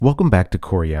Welcome back to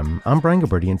Corium. I'm Brian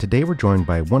Gilberti, and today we're joined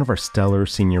by one of our stellar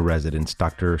senior residents,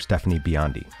 Dr. Stefanie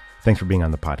Biondi. Thanks for being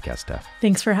on the podcast, Steph.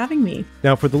 Thanks for having me.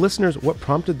 Now, for the listeners, what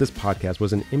prompted this podcast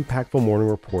was an impactful morning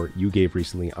report you gave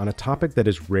recently on a topic that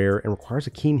is rare and requires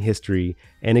a keen history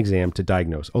and exam to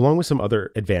diagnose, along with some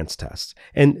other advanced tests,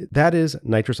 and that is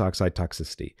nitrous oxide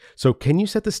toxicity. So can you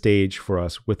set the stage for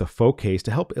us with a faux case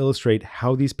to help illustrate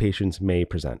how these patients may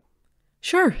present?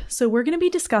 Sure. So we're going to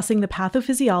be discussing the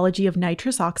pathophysiology of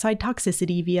nitrous oxide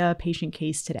toxicity via a patient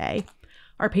case today.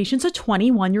 Our patient's a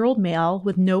 21-year-old male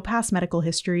with no past medical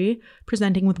history,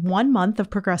 presenting with 1 month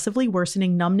of progressively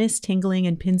worsening numbness, tingling,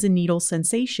 and pins and needles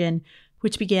sensation,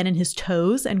 which began in his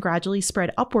toes and gradually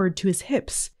spread upward to his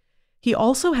hips. He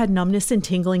also had numbness and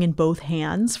tingling in both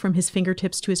hands, from his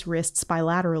fingertips to his wrists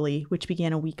bilaterally, which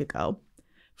began a week ago.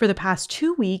 For the past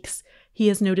 2 weeks, he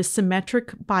has noticed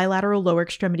symmetric bilateral lower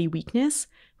extremity weakness,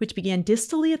 which began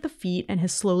distally at the feet and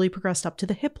has slowly progressed up to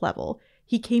the hip level.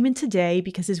 He came in today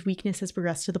because his weakness has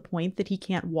progressed to the point that he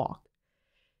can't walk.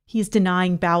 He's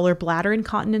denying bowel or bladder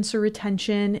incontinence or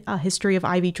retention, a history of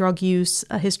IV drug use,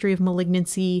 a history of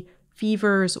malignancy,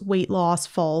 fevers, weight loss,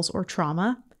 falls, or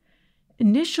trauma.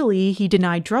 Initially, he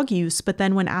denied drug use, but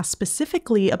then when asked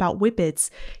specifically about whippets,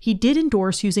 he did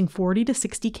endorse using 40 to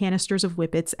 60 canisters of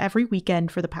whippets every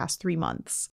weekend for the past 3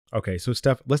 months. Okay, so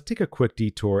Steph, let's take a quick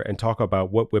detour and talk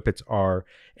about what whippets are.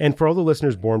 And for all the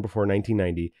listeners born before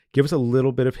 1990, give us a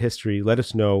little bit of history. Let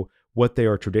us know what they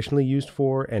are traditionally used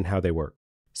for and how they work.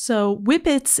 So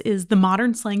whippets is the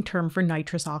modern slang term for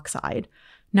nitrous oxide.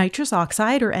 Nitrous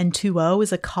oxide, or N2O,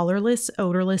 is a colorless,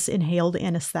 odorless inhaled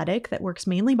anesthetic that works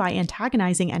mainly by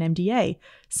antagonizing NMDA,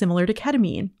 similar to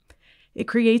ketamine. It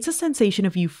creates a sensation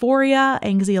of euphoria,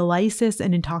 anxiolysis,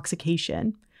 and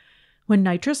intoxication. When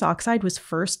nitrous oxide was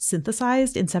first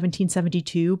synthesized in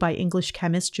 1772 by English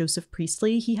chemist Joseph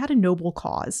Priestley, he had a noble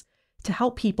cause: to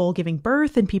help people giving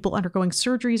birth and people undergoing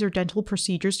surgeries or dental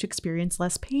procedures to experience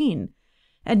less pain.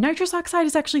 And nitrous oxide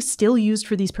is actually still used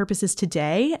for these purposes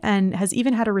today and has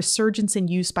even had a resurgence in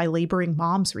use by laboring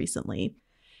moms recently.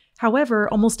 However,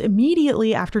 almost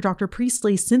immediately after Dr.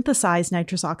 Priestley synthesized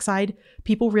nitrous oxide,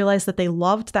 people realized that they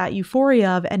loved that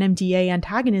euphoria of NMDA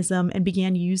antagonism and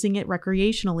began using it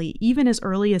recreationally, even as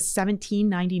early as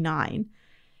 1799.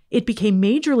 It became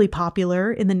majorly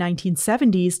popular in the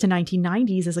 1970s to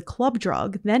 1990s as a club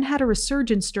drug, then had a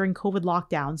resurgence during COVID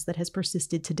lockdowns that has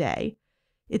persisted today.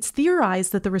 It's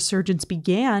theorized that the resurgence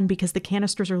began because the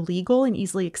canisters are legal and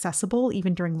easily accessible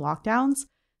even during lockdowns,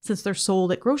 since they're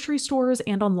sold at grocery stores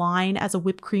and online as a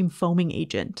whipped cream foaming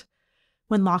agent.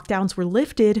 When lockdowns were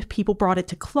lifted, people brought it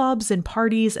to clubs and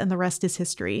parties, and the rest is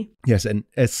history. Yes, and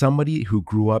as somebody who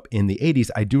grew up in the 80s,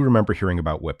 I do remember hearing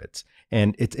about whippets.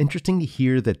 And it's interesting to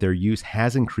hear that their use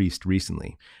has increased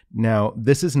recently. Now,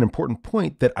 this is an important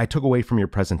point that I took away from your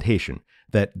presentation,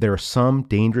 that there are some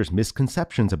dangerous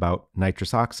misconceptions about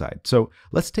nitrous oxide. So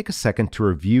let's take a second to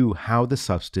review how the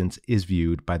substance is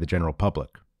viewed by the general public.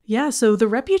 Yeah, so the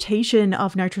reputation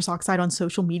of nitrous oxide on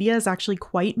social media is actually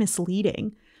quite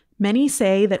misleading. Many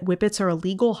say that whippets are a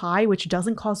legal high which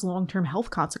doesn't cause long-term health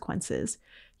consequences.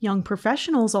 Young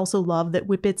professionals also love that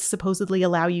whippets supposedly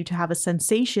allow you to have a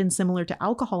sensation similar to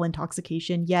alcohol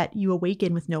intoxication, yet you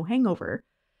awaken with no hangover.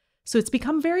 So it's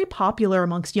become very popular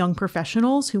amongst young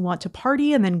professionals who want to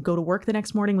party and then go to work the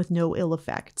next morning with no ill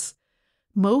effects.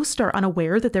 Most are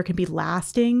unaware that there can be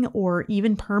lasting or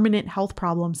even permanent health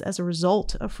problems as a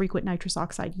result of frequent nitrous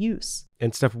oxide use.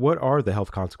 And Steph, what are the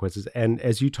health consequences? And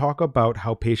as you talk about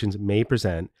how patients may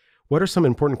present, what are some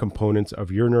important components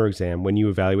of your neuroexam when you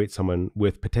evaluate someone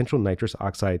with potential nitrous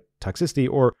oxide toxicity,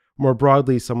 or more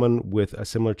broadly, someone with a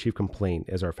similar chief complaint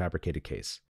as our fabricated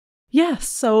case? Yes,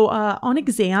 so on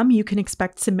exam, you can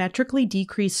expect symmetrically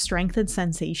decreased strength and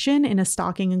sensation in a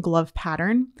stocking and glove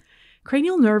pattern.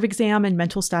 Cranial nerve exam and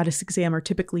mental status exam are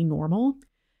typically normal.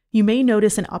 You may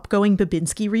notice an upgoing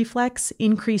Babinski reflex,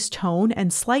 increased tone,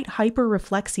 and slight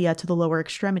hyperreflexia to the lower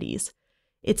extremities.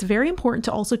 It's very important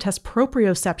to also test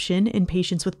proprioception in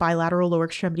patients with bilateral lower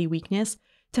extremity weakness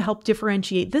to help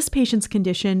differentiate this patient's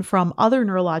condition from other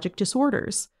neurologic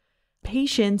disorders.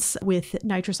 Patients with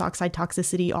nitrous oxide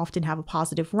toxicity often have a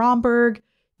positive Romberg,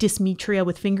 dysmetria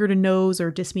with finger to nose,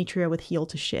 or dysmetria with heel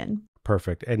to shin.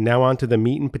 Perfect. And now on to the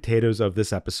meat and potatoes of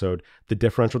this episode, the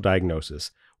differential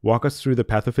diagnosis. Walk us through the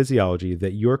pathophysiology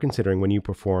that you're considering when you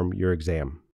perform your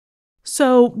exam.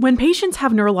 So when patients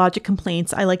have neurologic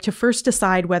complaints, I like to first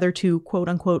decide whether to quote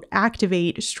unquote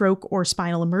activate stroke or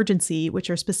spinal emergency,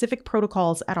 which are specific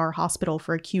protocols at our hospital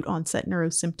for acute onset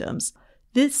neurosymptoms.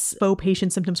 This faux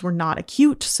patient symptoms were not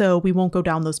acute, so we won't go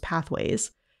down those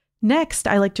pathways. Next,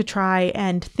 I like to try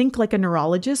and think like a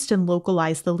neurologist and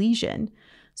localize the lesion.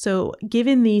 So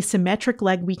given the symmetric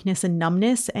leg weakness and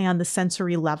numbness and the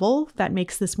sensory level, that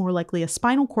makes this more likely a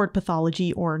spinal cord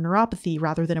pathology or neuropathy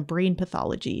rather than a brain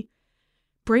pathology.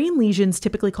 Brain lesions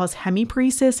typically cause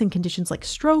hemiparesis in conditions like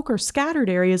stroke or scattered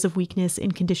areas of weakness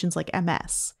in conditions like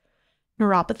MS.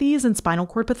 Neuropathies and spinal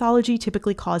cord pathology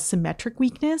typically cause symmetric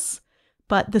weakness,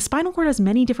 but the spinal cord has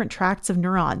many different tracts of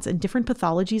neurons and different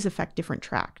pathologies affect different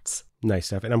tracts. Nice,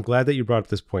 Steph. And I'm glad that you brought up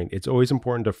this point. It's always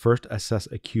important to first assess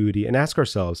acuity and ask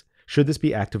ourselves, should this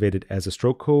be activated as a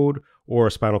stroke code or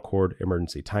a spinal cord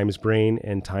emergency? Time is brain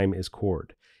and time is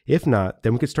cord. If not,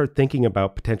 then we could start thinking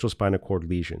about potential spinal cord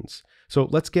lesions. So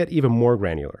let's get even more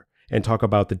granular and talk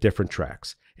about the different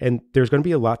tracks. And there's going to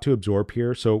be a lot to absorb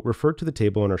here, so refer to the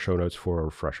table in our show notes for a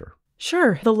refresher.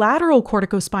 Sure. The lateral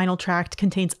corticospinal tract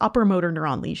contains upper motor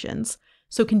neuron lesions.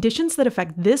 So conditions that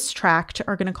affect this tract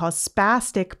are going to cause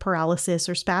spastic paralysis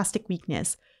or spastic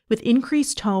weakness with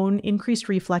increased tone, increased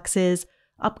reflexes,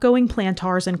 upgoing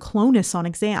plantars, and clonus on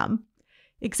exam.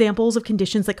 Examples of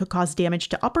conditions that could cause damage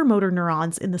to upper motor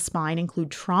neurons in the spine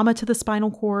include trauma to the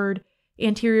spinal cord,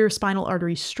 anterior spinal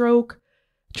artery stroke,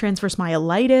 transverse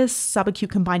myelitis, subacute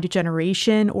combined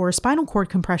degeneration, or spinal cord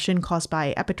compression caused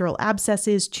by epidural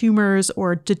abscesses, tumors,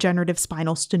 or degenerative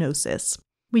spinal stenosis.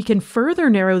 We can further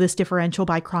narrow this differential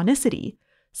by chronicity.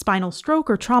 Spinal stroke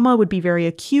or trauma would be very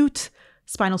acute,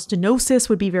 spinal stenosis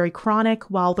would be very chronic,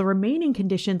 while the remaining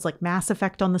conditions like mass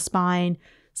effect on the spine,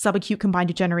 subacute combined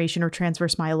degeneration, or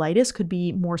transverse myelitis could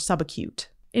be more subacute.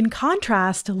 In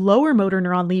contrast, lower motor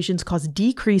neuron lesions cause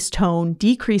decreased tone,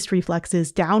 decreased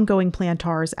reflexes, downgoing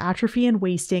plantars, atrophy and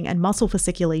wasting, and muscle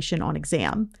fasciculation on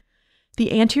exam.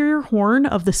 The anterior horn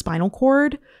of the spinal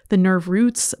cord, the nerve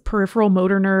roots, peripheral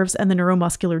motor nerves, and the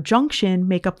neuromuscular junction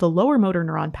make up the lower motor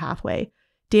neuron pathway,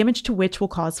 damage to which will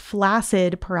cause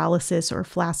flaccid paralysis or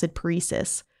flaccid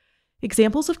paresis.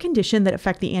 Examples of condition that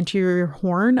affect the anterior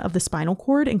horn of the spinal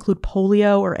cord include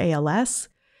polio or ALS.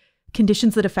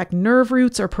 Conditions that affect nerve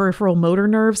roots or peripheral motor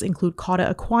nerves include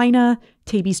cauda equina,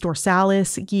 tabes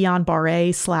dorsalis,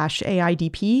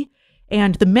 Guillain-Barré/AIDP,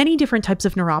 and the many different types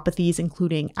of neuropathies,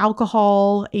 including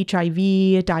alcohol,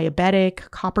 HIV, diabetic,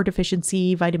 copper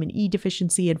deficiency, vitamin E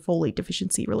deficiency, and folate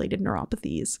deficiency related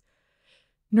neuropathies.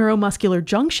 Neuromuscular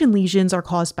junction lesions are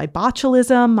caused by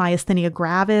botulism, myasthenia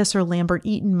gravis, or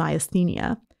Lambert-Eaton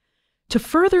myasthenia. To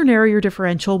further narrow your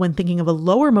differential when thinking of a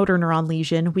lower motor neuron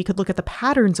lesion, we could look at the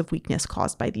patterns of weakness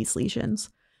caused by these lesions.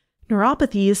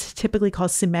 Neuropathies typically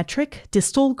cause symmetric,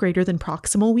 distal greater than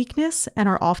proximal weakness and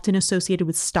are often associated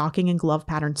with stocking and glove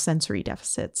pattern sensory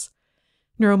deficits.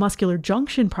 Neuromuscular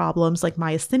junction problems like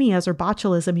myasthenias or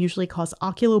botulism usually cause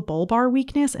oculobulbar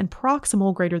weakness and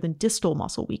proximal greater than distal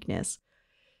muscle weakness.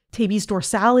 Tabes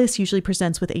dorsalis usually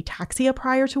presents with ataxia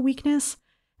prior to weakness,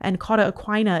 and cauda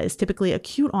equina is typically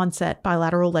acute onset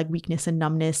bilateral leg weakness and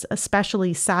numbness,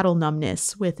 especially saddle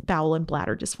numbness with bowel and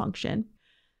bladder dysfunction.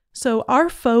 So our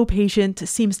faux patient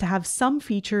seems to have some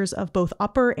features of both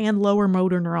upper and lower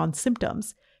motor neuron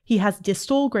symptoms. He has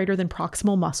distal greater than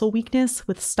proximal muscle weakness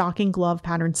with stocking glove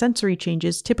pattern sensory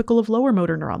changes typical of lower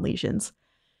motor neuron lesions.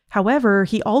 However,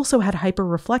 he also had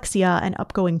hyperreflexia and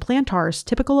upgoing plantars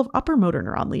typical of upper motor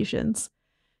neuron lesions.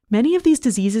 Many of these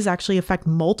diseases actually affect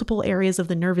multiple areas of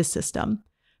the nervous system.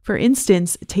 For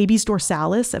instance, tabes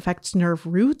dorsalis affects nerve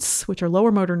roots, which are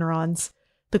lower motor neurons,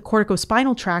 the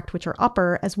corticospinal tract, which are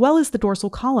upper, as well as the dorsal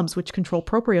columns, which control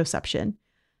proprioception.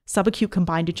 Subacute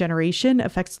combined degeneration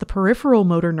affects the peripheral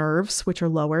motor nerves, which are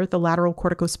lower, the lateral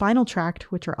corticospinal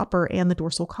tract, which are upper, and the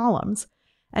dorsal columns.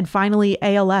 And finally,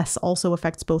 ALS also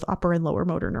affects both upper and lower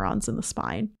motor neurons in the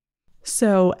spine.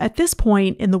 So at this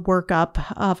point in the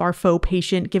workup of our faux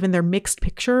patient, given their mixed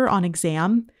picture on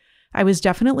exam, I was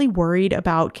definitely worried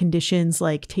about conditions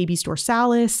like tabes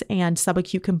dorsalis and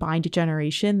subacute combined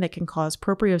degeneration that can cause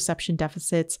proprioception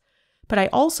deficits, but I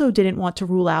also didn't want to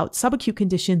rule out subacute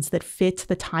conditions that fit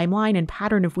the timeline and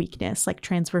pattern of weakness like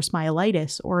transverse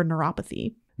myelitis or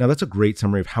neuropathy. Now that's a great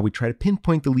summary of how we try to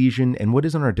pinpoint the lesion and what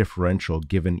is on our differential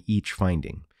given each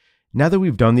finding. Now that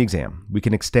we've done the exam, we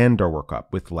can extend our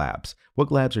workup with labs. What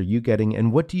labs are you getting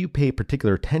and what do you pay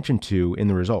particular attention to in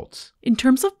the results? In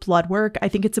terms of blood work, I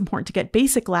think it's important to get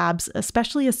basic labs,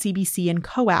 especially a CBC and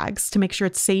coags, to make sure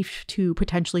it's safe to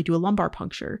potentially do a lumbar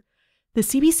puncture. The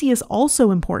CBC is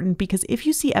also important because if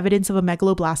you see evidence of a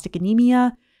megaloblastic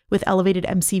anemia with elevated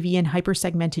MCV and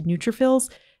hypersegmented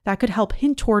neutrophils, that could help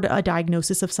hint toward a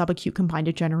diagnosis of subacute combined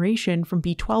degeneration from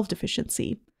B12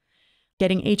 deficiency.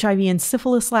 Getting HIV and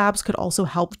syphilis labs could also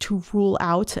help to rule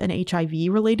out an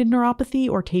HIV-related neuropathy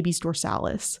or tabes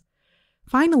dorsalis.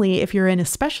 Finally, if you're an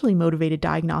especially motivated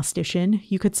diagnostician,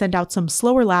 you could send out some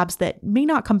slower labs that may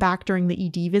not come back during the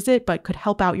ED visit, but could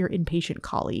help out your inpatient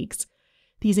colleagues.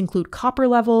 These include copper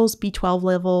levels, B12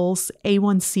 levels,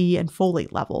 A1C, and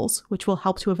folate levels, which will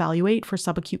help to evaluate for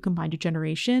subacute combined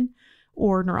degeneration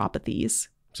or neuropathies.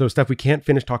 So, Steph, we can't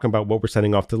finish talking about what we're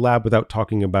sending off to the lab without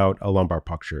talking about a lumbar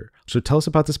puncture. So tell us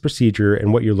about this procedure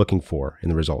and what you're looking for in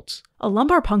the results. A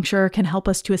lumbar puncture can help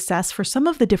us to assess for some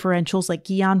of the differentials like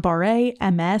Guillain-Barré,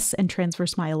 MS, and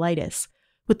transverse myelitis.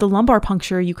 With the lumbar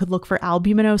puncture, you could look for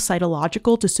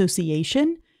albuminocytological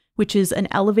dissociation, which is an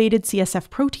elevated CSF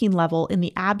protein level in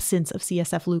the absence of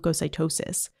CSF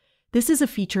leukocytosis. This is a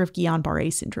feature of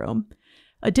Guillain-Barré syndrome.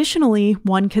 Additionally,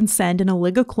 one can send an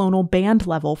oligoclonal band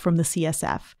level from the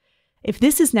CSF. If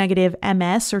this is negative,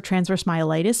 MS or transverse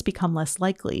myelitis become less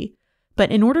likely. But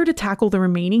in order to tackle the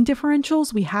remaining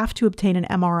differentials, we have to obtain an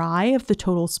MRI of the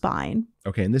total spine.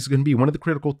 Okay, and this is going to be one of the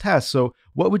critical tests. So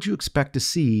what would you expect to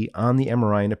see on the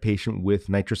MRI in a patient with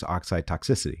nitrous oxide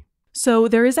toxicity? So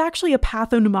there is actually a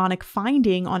pathognomonic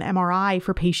finding on MRI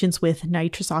for patients with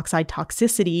nitrous oxide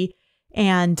toxicity.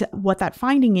 And what that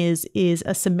finding is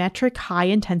a symmetric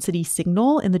high-intensity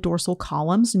signal in the dorsal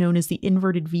columns known as the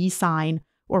inverted V sign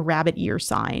or rabbit ear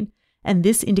sign. And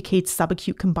this indicates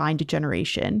subacute combined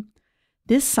degeneration.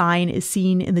 This sign is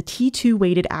seen in the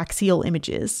T2-weighted axial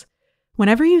images.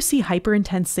 Whenever you see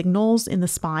hyperintense signals in the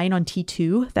spine on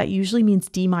T2, that usually means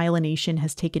demyelination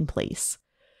has taken place.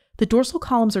 The dorsal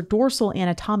columns are dorsal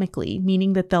anatomically,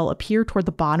 meaning that they'll appear toward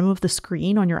the bottom of the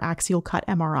screen on your axial cut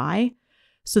MRI.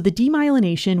 So the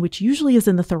demyelination, which usually is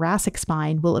in the thoracic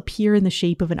spine, will appear in the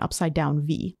shape of an upside-down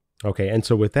V. Okay, and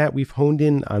so with that, we've honed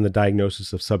in on the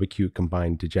diagnosis of subacute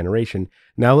combined degeneration.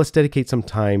 Now let's dedicate some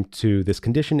time to this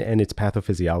condition and its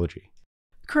pathophysiology.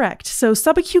 Correct. So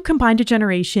subacute combined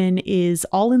degeneration is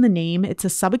all in the name. It's a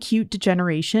subacute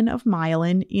degeneration of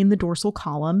myelin in the dorsal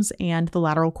columns and the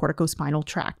lateral corticospinal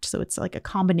tract. So it's like a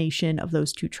combination of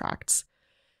those two tracts.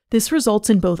 This results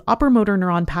in both upper motor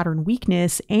neuron pattern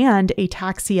weakness and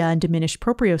ataxia and diminished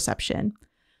proprioception.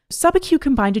 Subacute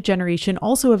combined degeneration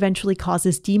also eventually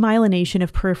causes demyelination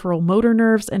of peripheral motor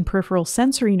nerves and peripheral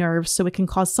sensory nerves, so it can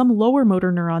cause some lower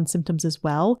motor neuron symptoms as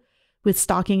well, with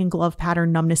stocking and glove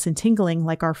pattern numbness and tingling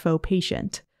like our faux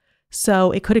patient.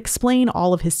 So it could explain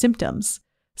all of his symptoms.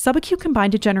 Subacute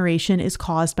combined degeneration is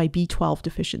caused by B12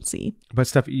 deficiency. But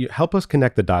Steph, help us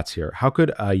connect the dots here. How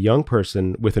could a young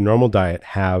person with a normal diet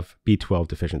have B12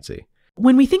 deficiency?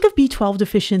 When we think of B12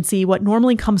 deficiency, what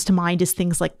normally comes to mind is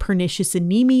things like pernicious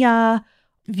anemia,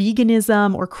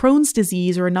 veganism, or Crohn's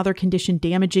disease, or another condition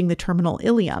damaging the terminal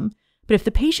ileum. But if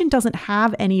the patient doesn't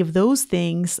have any of those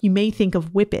things, you may think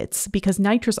of whippets, because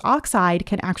nitrous oxide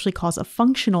can actually cause a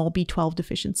functional B12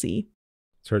 deficiency.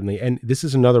 Certainly. And this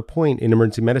is another point in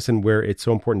emergency medicine where it's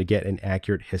so important to get an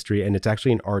accurate history. And it's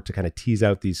actually an art to kind of tease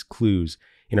out these clues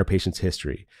in our patient's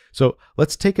history. So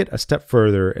let's take it a step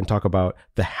further and talk about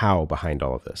the how behind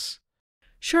all of this.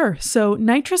 Sure. So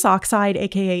nitrous oxide,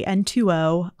 aka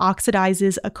N2O,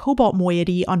 oxidizes a cobalt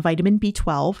moiety on vitamin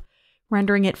B12,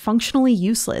 rendering it functionally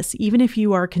useless even if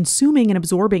you are consuming and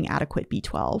absorbing adequate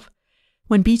B12.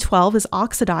 When B12 is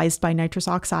oxidized by nitrous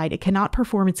oxide, it cannot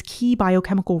perform its key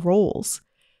biochemical roles.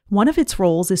 One of its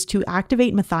roles is to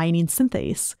activate methionine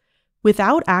synthase.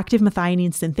 Without active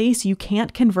methionine synthase, you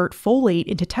can't convert folate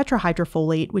into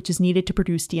tetrahydrofolate, which is needed to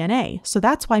produce DNA. So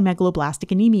that's why megaloblastic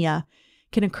anemia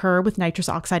can occur with nitrous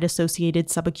oxide-associated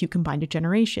subacute combined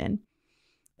degeneration.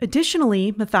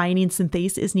 Additionally, methionine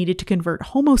synthase is needed to convert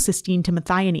homocysteine to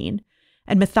methionine.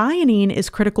 And methionine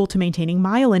is critical to maintaining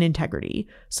myelin integrity.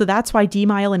 So that's why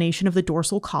demyelination of the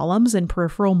dorsal columns and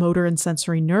peripheral motor and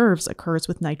sensory nerves occurs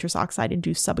with nitrous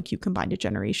oxide-induced subacute combined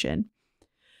degeneration.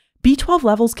 B12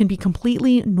 levels can be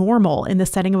completely normal in the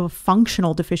setting of a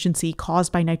functional deficiency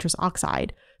caused by nitrous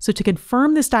oxide. So to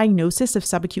confirm this diagnosis of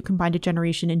subacute combined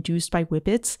degeneration induced by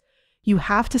whippets, you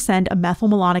have to send a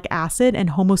methylmalonic acid and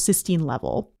homocysteine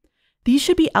level. These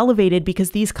should be elevated because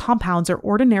these compounds are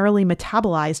ordinarily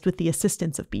metabolized with the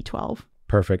assistance of B12.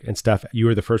 Perfect. And Steph, you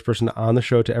are the first person on the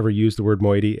show to ever use the word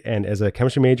moiety. And as a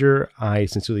chemistry major, I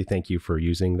sincerely thank you for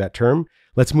using that term.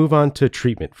 Let's move on to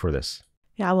treatment for this.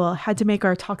 Yeah, well, had to make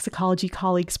our toxicology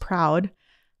colleagues proud.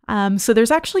 So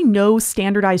there's actually no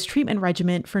standardized treatment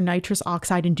regimen for nitrous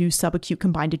oxide-induced subacute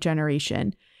combined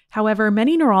degeneration. However,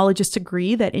 many neurologists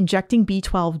agree that injecting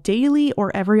B12 daily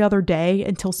or every other day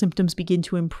until symptoms begin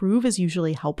to improve is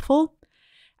usually helpful.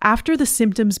 After the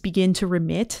symptoms begin to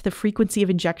remit, the frequency of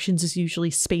injections is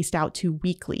usually spaced out to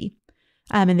weekly.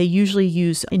 And they usually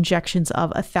use injections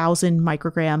of 1,000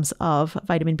 micrograms of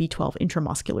vitamin B12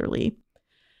 intramuscularly.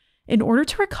 In order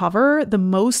to recover, the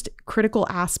most critical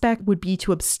aspect would be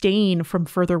to abstain from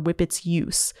further whippets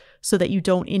use so that you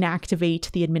don't inactivate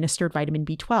the administered vitamin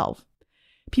B12.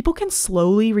 People can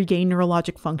slowly regain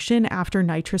neurologic function after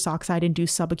nitrous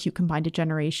oxide-induced subacute combined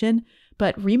degeneration,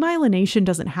 but remyelination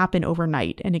doesn't happen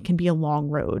overnight, and it can be a long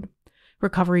road.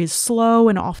 Recovery is slow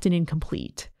and often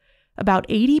incomplete. About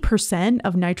 80%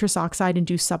 of nitrous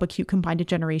oxide-induced subacute combined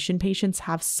degeneration patients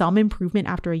have some improvement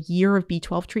after a year of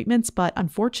B12 treatments, but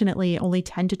unfortunately, only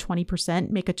 10 to 20%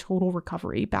 make a total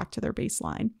recovery back to their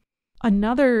baseline.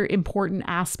 Another important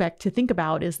aspect to think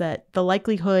about is that the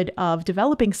likelihood of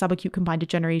developing subacute combined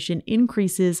degeneration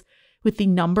increases with the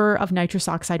number of nitrous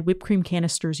oxide whipped cream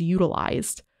canisters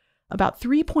utilized. About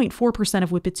 3.4%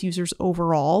 of whippets users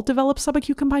overall develop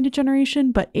subacute combined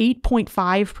degeneration, but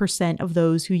 8.5% of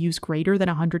those who use greater than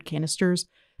 100 canisters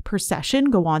per session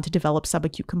go on to develop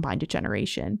subacute combined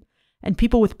degeneration. And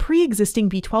people with pre-existing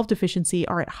B12 deficiency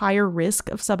are at higher risk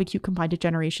of subacute combined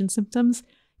degeneration symptoms,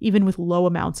 even with low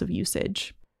amounts of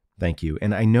usage. Thank you.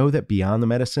 And I know that beyond the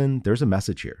medicine, there's a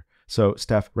message here. So,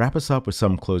 Steph, wrap us up with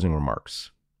some closing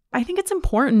remarks. I think it's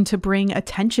important to bring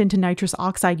attention to nitrous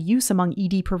oxide use among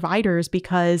ED providers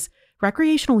because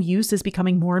recreational use is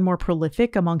becoming more and more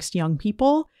prolific amongst young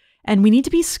people, and we need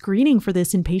to be screening for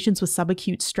this in patients with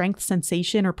subacute strength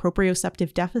sensation or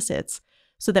proprioceptive deficits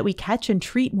so that we catch and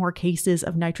treat more cases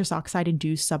of nitrous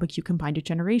oxide-induced subacute combined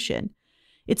degeneration.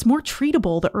 It's more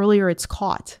treatable the earlier it's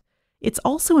caught. It's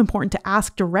also important to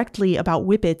ask directly about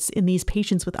whippets in these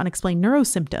patients with unexplained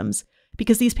neurosymptoms,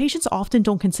 because these patients often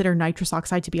don't consider nitrous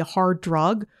oxide to be a hard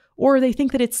drug, or they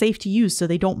think that it's safe to use, so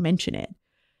they don't mention it.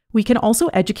 We can also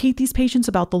educate these patients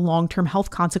about the long-term health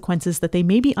consequences that they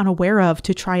may be unaware of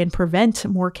to try and prevent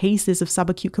more cases of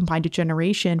subacute combined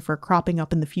degeneration for cropping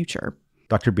up in the future.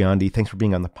 Dr. Biondi, thanks for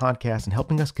being on the podcast and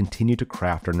helping us continue to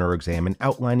craft our neuroexam and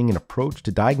outlining an approach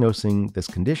to diagnosing this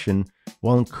condition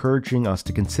while encouraging us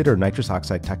to consider nitrous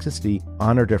oxide toxicity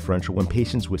on our differential when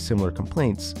patients with similar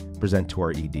complaints present to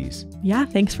our EDs. Yeah,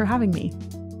 thanks for having me.